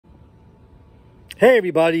Hey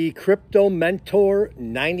everybody, Crypto Mentor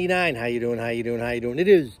 99. How you doing? How you doing? How you doing? It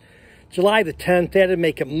is July the 10th. They had to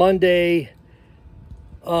make it Monday.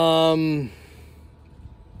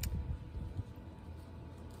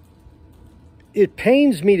 It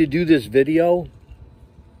pains me to do this video.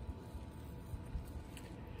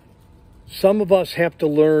 Some of us have to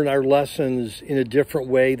learn our lessons in a different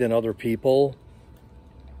way than other people.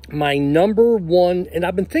 My number one, and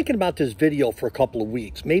I've been thinking about this video for a couple of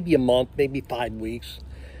weeks, maybe a month, maybe 5 weeks.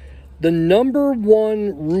 The number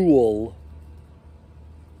one rule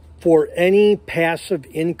for any passive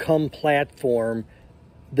income platform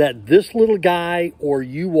that this little guy or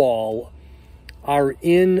you all are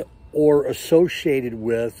in or associated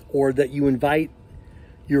with, or that you invite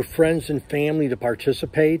your friends and family to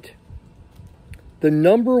participate, the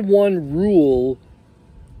number one rule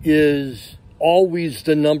is always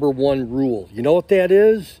the number one rule. You know what that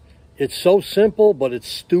is? It's so simple, but it's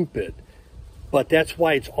stupid. But that's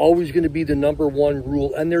why it's always going to be the number one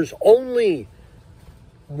rule. And there's only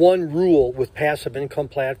one rule with passive income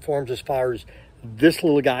platforms as far as this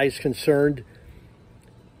little guy is concerned.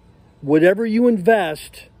 Whatever you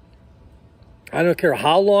invest, I don't care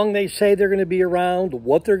how long they say they're going to be around,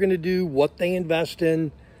 what they're going to do, what they invest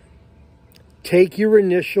in, take your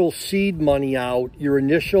initial seed money out, your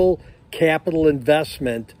initial capital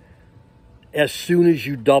investment, as soon as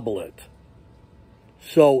you double it.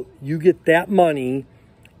 So you get that money,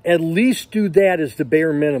 at least do that as the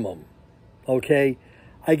bare minimum, okay?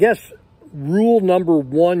 I guess rule number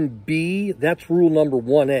 1B, that's rule number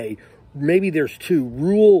 1A. Maybe there's two.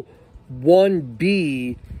 Rule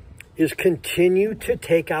 1B is continue to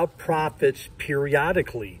take out profits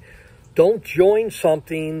periodically. Don't join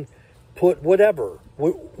something, put whatever,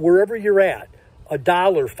 wherever you're at. $1,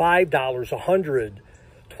 $5, $100,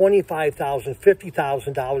 $25,000,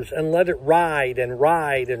 $50,000, and let it ride and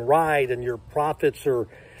ride and ride, and your profits are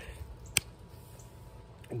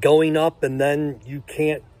going up, and then you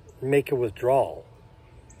can't make a withdrawal.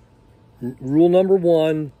 Rule number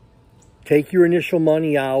one, take your initial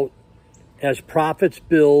money out. As profits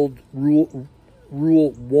build, rule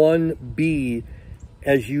 1B,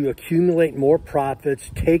 as you accumulate more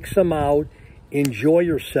profits, take some out, enjoy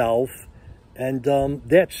yourself. And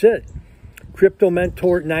that's it. Crypto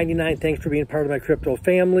Mentor 99. Thanks for being part of my crypto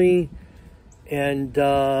family. And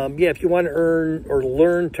yeah, if you want to earn or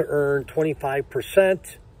learn to earn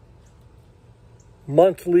 25%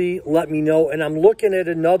 monthly, let me know. And I'm looking at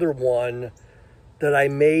another one that I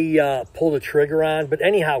may pull the trigger on. But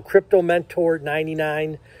anyhow, Crypto Mentor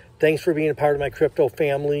 99. Thanks for being a part of my crypto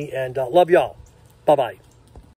family. And love y'all. Bye-bye.